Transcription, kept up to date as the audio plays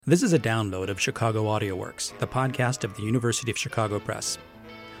This is a download of Chicago AudioWorks, the podcast of the University of Chicago Press.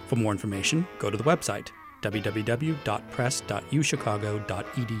 For more information, go to the website,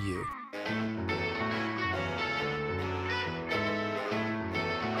 www.press.uchicago.edu.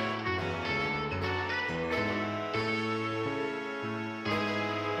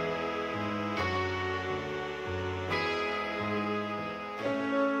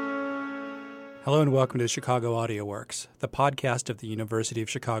 Hello and welcome to Chicago AudioWorks, the podcast of the University of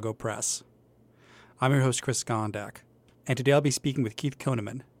Chicago Press. I'm your host, Chris Gondek, and today I'll be speaking with Keith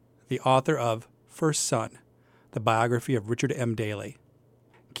Koeneman, the author of First Son, the Biography of Richard M. Daley.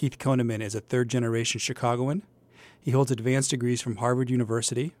 Keith Koeneman is a third-generation Chicagoan. He holds advanced degrees from Harvard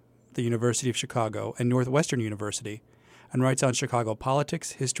University, the University of Chicago, and Northwestern University, and writes on Chicago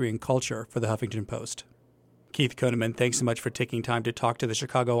politics, history, and culture for the Huffington Post. Keith Koeneman, thanks so much for taking time to talk to the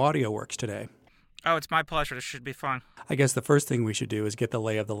Chicago AudioWorks today. Oh, it's my pleasure. This should be fun. I guess the first thing we should do is get the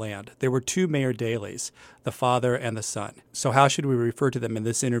lay of the land. There were two Mayor Daleys, the father and the son. So how should we refer to them in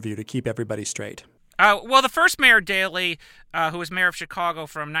this interview to keep everybody straight? Well, the first Mayor Daley, who was mayor of Chicago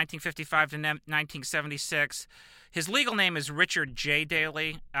from 1955 to 1976, his legal name is Richard J.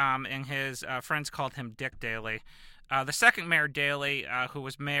 Daley, and his friends called him Dick Daley. The second Mayor Daley, who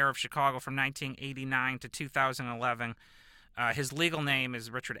was mayor of Chicago from 1989 to 2011, his legal name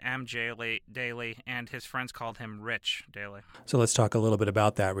is Richard M. Daley, and his friends called him Rich Daley. So let's talk a little bit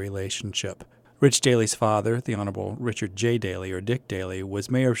about that relationship. Rich Daley's father, the Honorable Richard J. Daley, or Dick Daley,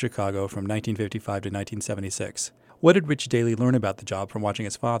 was mayor of Chicago from 1955 to 1976. What did Rich Daley learn about the job from watching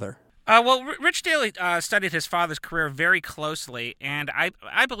his father? Rich Daley studied his father's career very closely, and I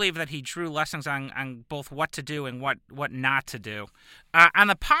believe that he drew lessons on both what to do and what not to do. On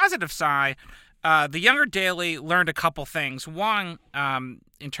the positive side, the younger Daley learned a couple things. One,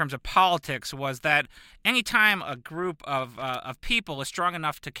 in terms of politics, was that anytime a group of people is strong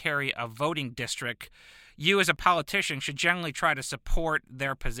enough to carry a voting district, you as a politician should generally try to support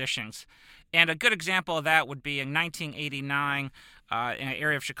their positions. And a good example of that would be in 1989 in an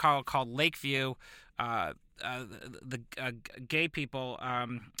area of Chicago called Lakeview. The gay people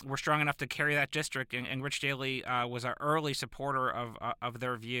were strong enough to carry that district, and Rich Daley was an early supporter of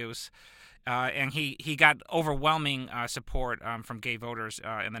their views. And he got overwhelming support from gay voters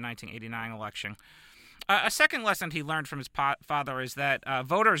in the 1989 election. A second lesson he learned from his father is that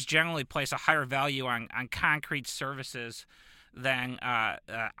voters generally place a higher value on concrete services than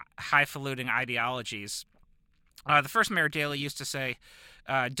highfalutin ideologies. The first Mayor Daley used to say,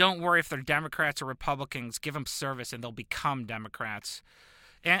 don't worry if they're Democrats or Republicans, give them service and they'll become Democrats.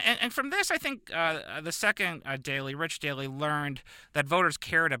 And from this, I think the second Daley, Rich Daley, learned that voters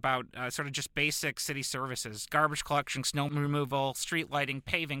cared about sort of just basic city services, garbage collection, snow removal, street lighting,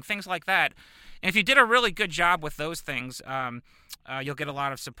 paving, things like that. And if you did a really good job with those things, you'll get a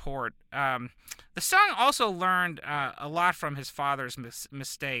lot of support. The son also learned a lot from his father's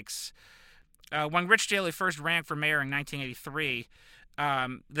mistakes. When Rich Daley first ran for mayor in 1983,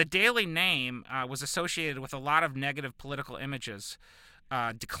 the Daley name was associated with a lot of negative political images.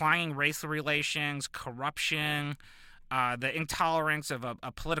 Declining racial relations, corruption, the intolerance of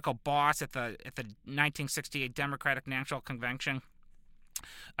a political boss at the 1968 Democratic National Convention.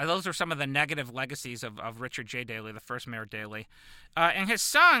 Those are some of the negative legacies of Richard J. Daley, the first Mayor Daley. And his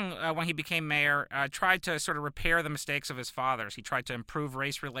son, when he became mayor, tried to sort of repair the mistakes of his fathers. He tried to improve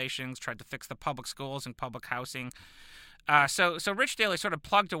race relations, tried to fix the public schools and public housing. So Rich Daley sort of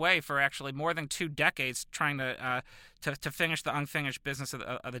plugged away for actually more than 2 decades trying to finish the unfinished business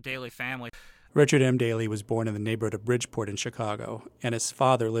of the Daley family. Richard M. Daley was born in the neighborhood of Bridgeport in Chicago, and his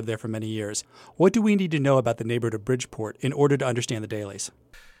father lived there for many years. What do we need to know about the neighborhood of Bridgeport in order to understand the Daleys?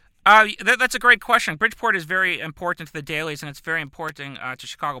 That's a great question. Bridgeport is very important to the Daleys, and it's very important to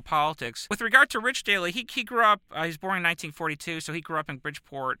Chicago politics. With regard to Rich Daley, he grew up, he was born in 1942, so he grew up in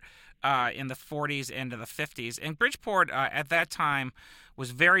Bridgeport in the 40s and the 50s. And Bridgeport at that time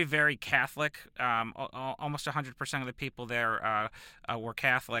was very, very Catholic. Almost 100% of the people there were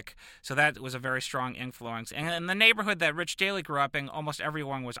Catholic, so that was a very strong influence. And in the neighborhood that Rich Daley grew up in, almost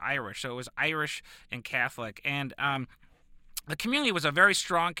everyone was Irish, so it was Irish and Catholic. And the community was a very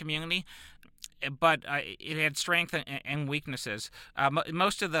strong community, but it had strengths and weaknesses.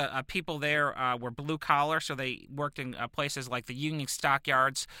 Most of the people there were blue collar, so they worked in places like the Union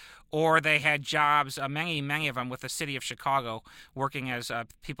Stockyards, or they had jobs, many of them, with the city of Chicago, working as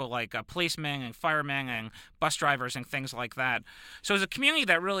people like policemen and firemen and bus drivers and things like that. So it was a community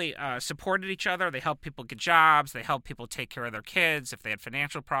that really supported each other. They helped people get jobs. They helped people take care of their kids. If they had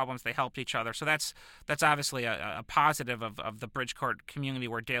financial problems, they helped each other. So that's obviously a positive of the Bridgeport community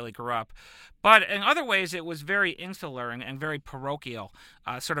where Daley grew up. But But in other ways, it was very insular and very parochial,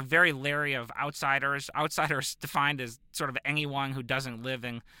 sort of very leery of outsiders. Outsiders defined as sort of anyone who doesn't live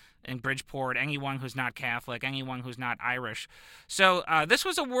in Bridgeport, anyone who's not Catholic, anyone who's not Irish. So this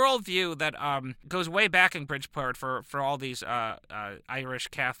was a worldview that goes way back in Bridgeport for all these Irish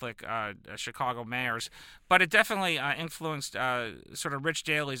Catholic Chicago mayors. But it definitely influenced sort of Rich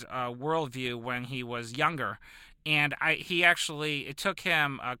Daley's worldview when he was younger. And it took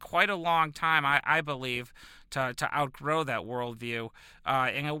him quite a long time, I believe, to outgrow that worldview.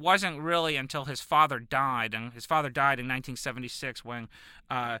 And it wasn't really until his father died, and his father died in 1976 when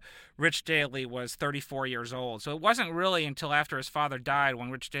Rich Daley was 34 years old. So it wasn't really until after his father died,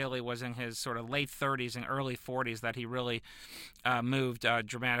 when Rich Daley was in his sort of late 30s and early 40s, that he really moved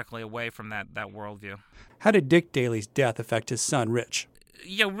dramatically away from that worldview. How did Dick Daley's death affect his son, Rich?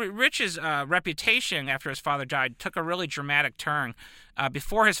 Rich's reputation after his father died took a really dramatic turn.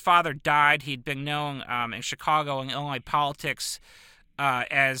 Before his father died, he'd been known in Chicago and Illinois politics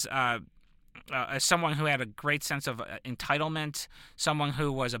as someone who had a great sense of entitlement, someone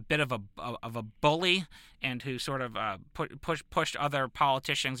who was a bit of a bully, and who sort of pushed other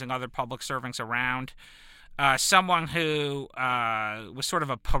politicians and other public servants around. Someone who was sort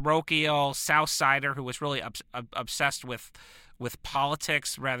of a parochial South Sider who was really obsessed with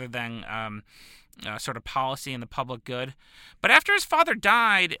politics rather than sort of policy and the public good. But after his father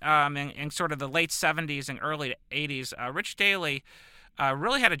died in sort of the late 70s and early 80s, Rich Daley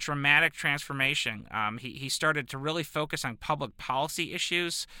really had a dramatic transformation. He started to really focus on public policy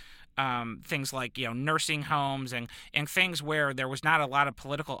issues, things like nursing homes and things where there was not a lot of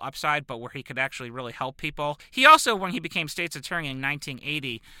political upside, but where he could actually really help people. He also, when he became state's attorney in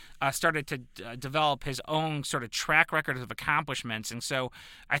 1980, started to develop his own sort of track record of accomplishments, and so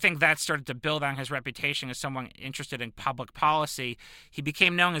I think that started to build on his reputation as someone interested in public policy. He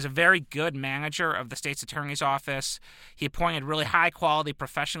became known as a very good manager of the state's attorney's office. He appointed really high-quality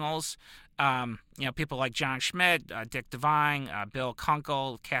professionals. People like John Schmidt, Dick Devine, Bill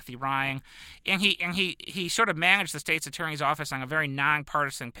Kunkel, Kathy Ryan, and he sort of managed the state's attorney's office on a very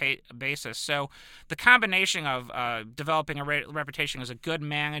nonpartisan basis. So the combination of developing a reputation as a good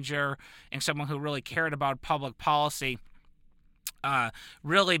manager and someone who really cared about public policy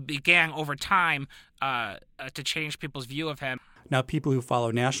really began over time to change people's view of him. Now, people who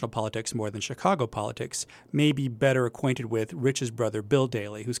follow national politics more than Chicago politics may be better acquainted with Rich's brother, Bill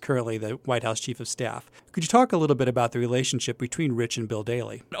Daley, who's currently the White House Chief of Staff. Could you talk a little bit about the relationship between Rich and Bill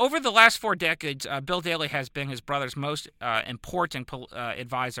Daley? Over the last 4 decades, Bill Daley has been his brother's most important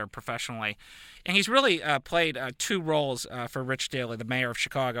advisor professionally. And he's really played 2 roles for Rich Daley, the mayor of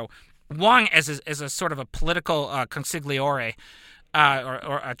Chicago. One as a sort of a political consigliere,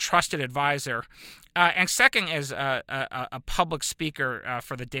 or a trusted advisor, and second as a public speaker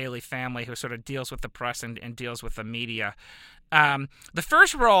for the Daley family, who sort of deals with the press and deals with the media. The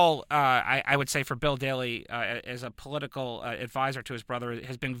first role, I would say, for Bill Daley as a political advisor to his brother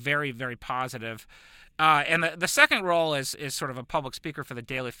has been very, very positive. And the second role is sort of a public speaker for the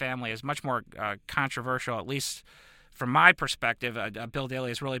Daley family is much more controversial, at least from my perspective. Bill Daley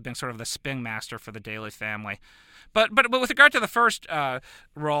has really been sort of the spin master for the Daley family. But with regard to the first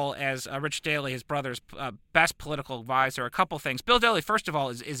role as Rich Daley, his brother's best political advisor, a couple things. Bill Daley, first of all,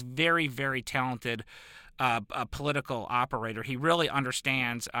 is very, very talented a political operator. He really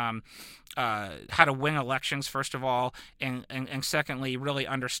understands how to win elections, first of all, and secondly, really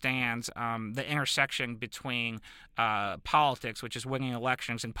understands the intersection between politics, which is winning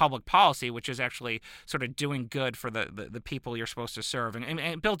elections, and public policy, which is actually sort of doing good for the people you're supposed to serve.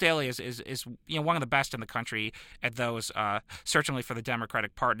 And Bill Daley is one of the best in the country at those, certainly for the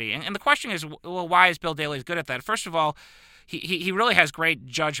Democratic Party. And the question is, well, why is Bill Daley good at that? First of all, he really has great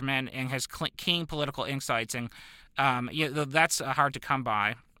judgment and has keen political insights, and that's hard to come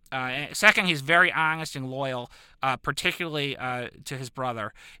by. Second, he's very honest and loyal, particularly to his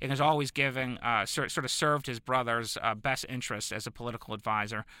brother, and has always given, sort of served his brother's best interests as a political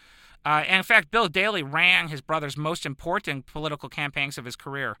advisor. And in fact, Bill Daley ran his brother's most important political campaigns of his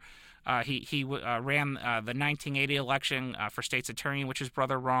career. He ran the 1980 election for state's attorney, which his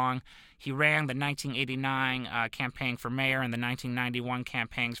brother won. He ran the 1989 campaign for mayor and the 1991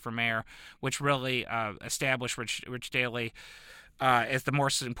 campaigns for mayor, which really established Rich Daley as the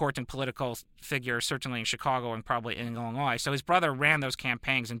most important political figure, certainly in Chicago and probably in Illinois. So his brother ran those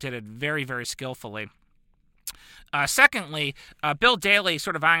campaigns and did it very, very skillfully. Secondly, Bill Daley,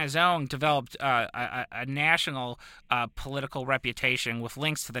 sort of on his own, developed a national political reputation with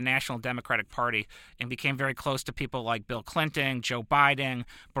links to the National Democratic Party and became very close to people like Bill Clinton, Joe Biden,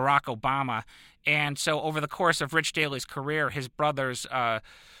 Barack Obama. And so over the course of Rich Daley's career, his brother's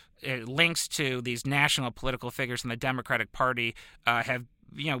links to these national political figures in the Democratic Party have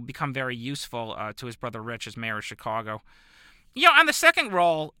become very useful to his brother Rich as mayor of Chicago. On the second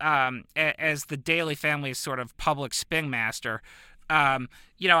role, as the Daley family's sort of public spin master, I'd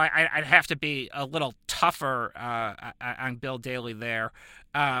have to be a little tougher on Bill Daley there.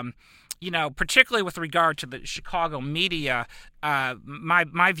 Particularly with regard to the Chicago media,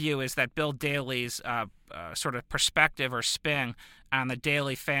 my view is that Bill Daley's sort of perspective or spin on the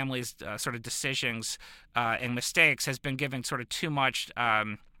Daley family's sort of decisions and mistakes has been given sort of too much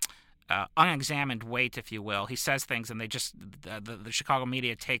unexamined weight, if you will. He says things and they just the Chicago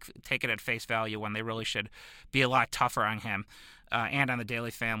media take it at face value when they really should be a lot tougher on him and on the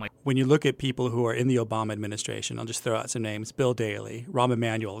Daley family. When you look at people who are in the Obama administration, I'll just throw out some names: Bill Daley, Rahm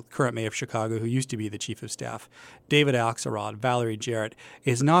Emanuel, current mayor of Chicago, who used to be the chief of staff, David Axelrod, Valerie Jarrett.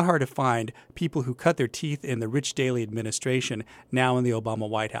 It's not hard to find people who cut their teeth in the Rich Daley administration now in the Obama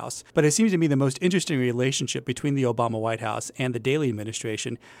White House. But it seems to me the most interesting relationship between the Obama White House and the Daley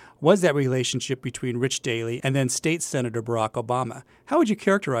administration was that relationship between Rich Daley and then State Senator Barack Obama. How would you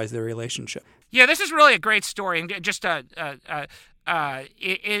characterize their relationship? Yeah, this is really a great story. And just Barack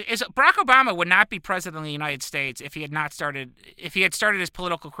Obama would not be president of the United States if he had started his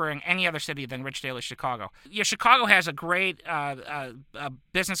political career in any other city than Rich Daley, Chicago. Yeah, Chicago has a great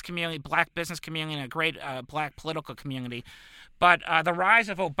business community, black business community, and a great black political community. But the rise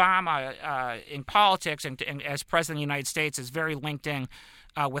of Obama in politics and as president of the United States is very linked in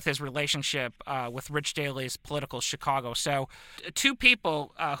with his relationship with Rich Daley's political Chicago. So two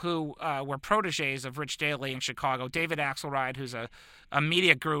people who were proteges of Rich Daley in Chicago: David Axelrod, who's a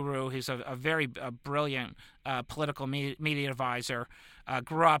media guru, who's a very brilliant political media advisor,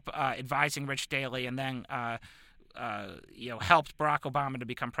 grew up advising Rich Daley and then helped Barack Obama to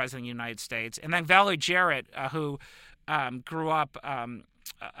become president of the United States. And then Valerie Jarrett, who grew up,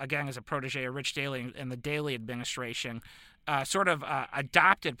 again, as a protege of Rich Daley in the Daley administration, sort of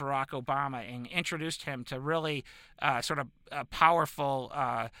adopted Barack Obama and introduced him to really sort of powerful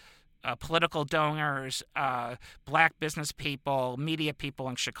political donors, black business people, media people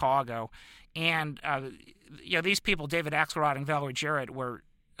in Chicago. And, these people, David Axelrod and Valerie Jarrett, were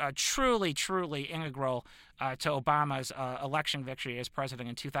truly, truly integral to Obama's election victory as president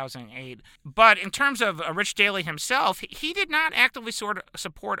in 2008. But in terms of Rich Daley himself, he did not actively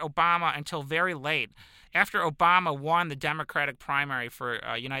support Obama until very late. After Obama won the Democratic primary for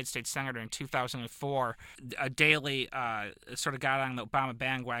United States Senator in 2004, Daley sort of got on the Obama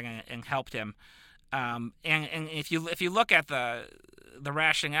bandwagon and helped him. And if you look at the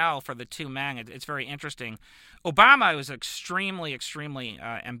rationale for the two men, it's very interesting. Obama was an extremely, extremely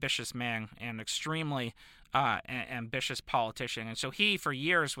ambitious man and extremely ambitious politician, and so he, for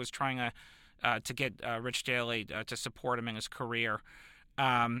years, was trying to get Rich Daley to support him in his career,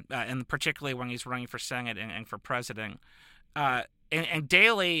 and particularly when he's running for Senate and for president. And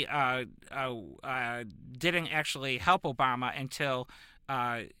Daley didn't actually help Obama until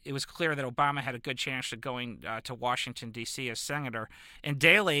it was clear that Obama had a good chance of going to Washington, D.C. as senator. And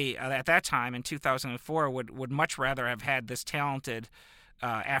Daley, at that time, in 2004, would much rather have had this talented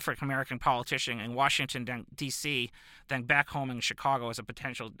African-American politician in Washington, D.C. than back home in Chicago as a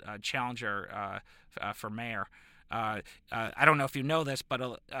potential challenger for mayor. I don't know if you know this, but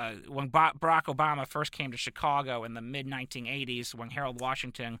when Barack Obama first came to Chicago in the mid-1980s, when Harold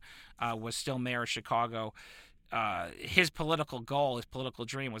Washington was still mayor of Chicago, his political goal, his political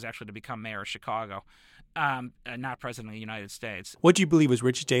dream, was actually to become mayor of Chicago, not president of the United States. What do you believe was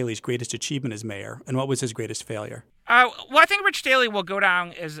Rich Daley's greatest achievement as mayor, and what was his greatest failure? Well, I think Rich Daley will go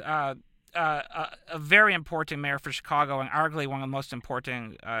down as a very important mayor for Chicago and arguably one of the most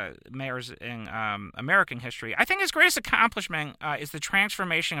important mayors in American history. I think his greatest accomplishment is the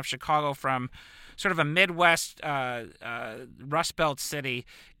transformation of Chicago from sort of a Midwest Rust Belt city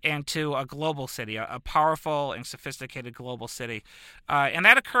into a global city, a powerful and sophisticated global city. And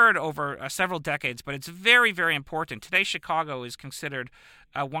that occurred over several decades, but it's very, very important. Today, Chicago is considered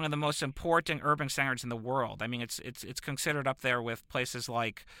one of the most important urban centers in the world. I mean, it's considered up there with places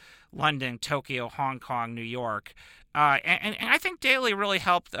like London, Tokyo, Hong Kong, New York. And I think Daley really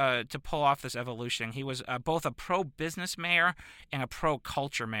helped to pull off this evolution. He was both a pro-business mayor and a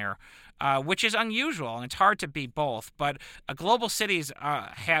pro-culture mayor, which is unusual, and it's hard to be both. But global cities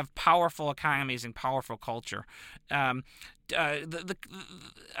have powerful economies and powerful culture. The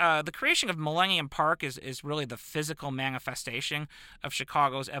creation of Millennium Park is really the physical manifestation of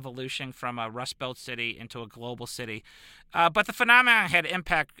Chicago's evolution from a Rust Belt city into a global city. But the phenomenon had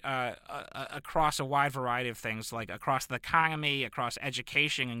impact across a wide variety of things, like across the economy, across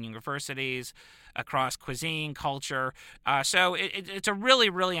education and universities, across cuisine, culture. So it's a really,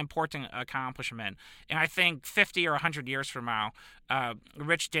 really important accomplishment. And I think 50 or 100 years from now,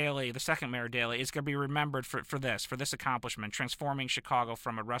 Rich Daley, the second Mayor Daley, is going to be remembered for this accomplishment, transforming Chicago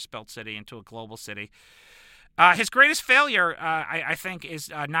from a Rust Belt city into a global city. His greatest failure, I think, is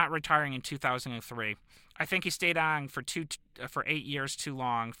not retiring in 2003. I think he stayed on for 8 years too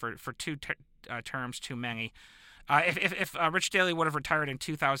long, for two terms too many. If Rich Daley would have retired in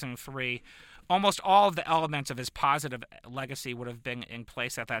 2003, almost all of the elements of his positive legacy would have been in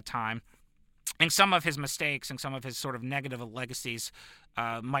place at that time. And some of his mistakes and some of his sort of negative legacies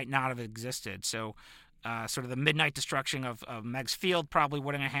might not have existed. So sort of the midnight destruction of Meigs Field probably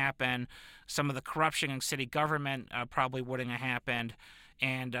wouldn't have happened. Some of the corruption in city government probably wouldn't have happened.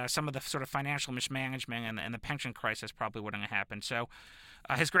 And some of the sort of financial mismanagement and the pension crisis probably wouldn't have happened. So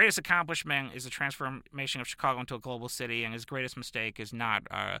his greatest accomplishment is the transformation of Chicago into a global city, and his greatest mistake is not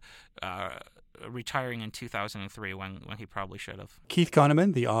retiring in 2003 when he probably should have. Keith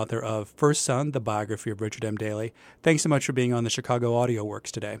Koeneman, the author of First Son, the Biography of Richard M. Daley, thanks so much for being on the Chicago Audio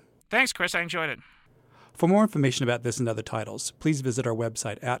Works today. Thanks, Chris. I enjoyed it. For more information about this and other titles, please visit our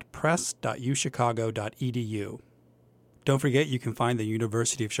website at press.uchicago.edu. Don't forget you can find the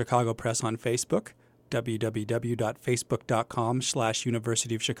University of Chicago Press on Facebook,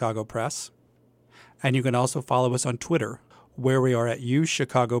 www.facebook.com/University of Chicago Press. And you can also follow us on Twitter, where we are at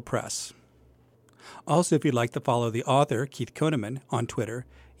UChicago Press. Also, if you'd like to follow the author, Keith Koeneman, on Twitter,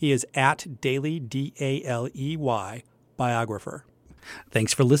 he is at Daley, D-A-L-E-Y, biographer.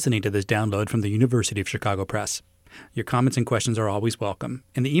 Thanks for listening to this download from the University of Chicago Press. Your comments and questions are always welcome,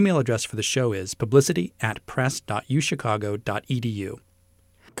 and the email address for the show is publicity@press.uchicago.edu.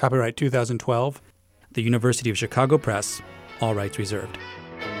 Copyright 2012, the University of Chicago Press, all rights reserved.